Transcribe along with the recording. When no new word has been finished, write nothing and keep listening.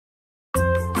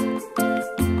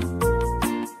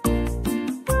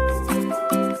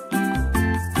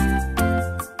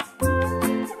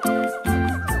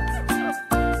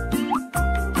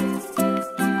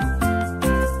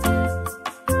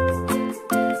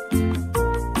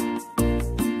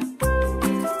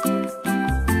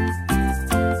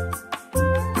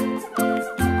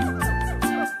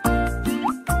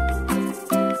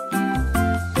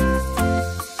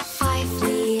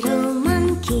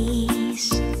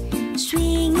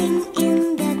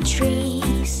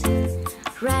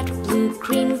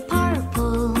green,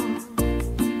 purple,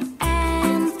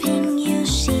 and pink you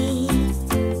see,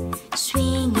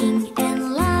 swinging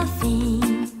and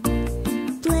laughing,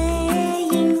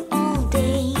 playing all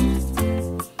day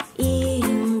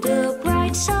in the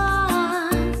bright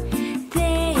sun.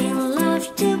 They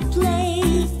love to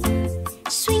play.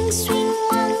 Swing, swing,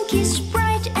 monkeys,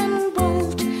 bright and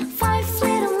bold, 5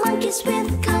 little monkeys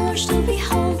with colors to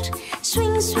behold.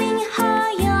 Swing, swing,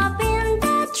 high up in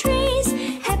the trees,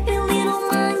 happy little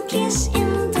monkeys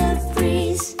in the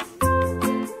breeze.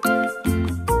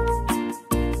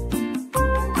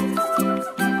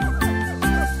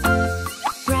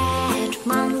 Red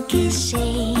monkey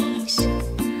says,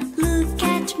 look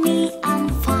at me, I'm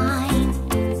fine.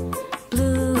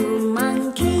 Blue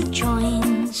monkey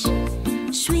joins,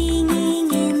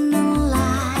 swinging in the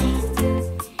light.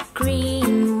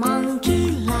 Green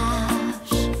monkey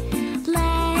laughs,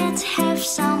 let's have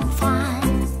some fun.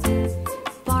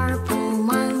 Purple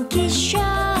monkey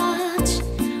shouts,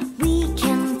 we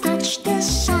can touch the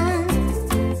sun.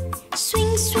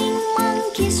 Swing, swing,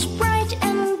 monkeys, bright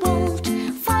and bold,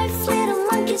 5 little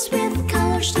monkeys with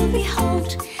colors to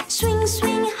behold.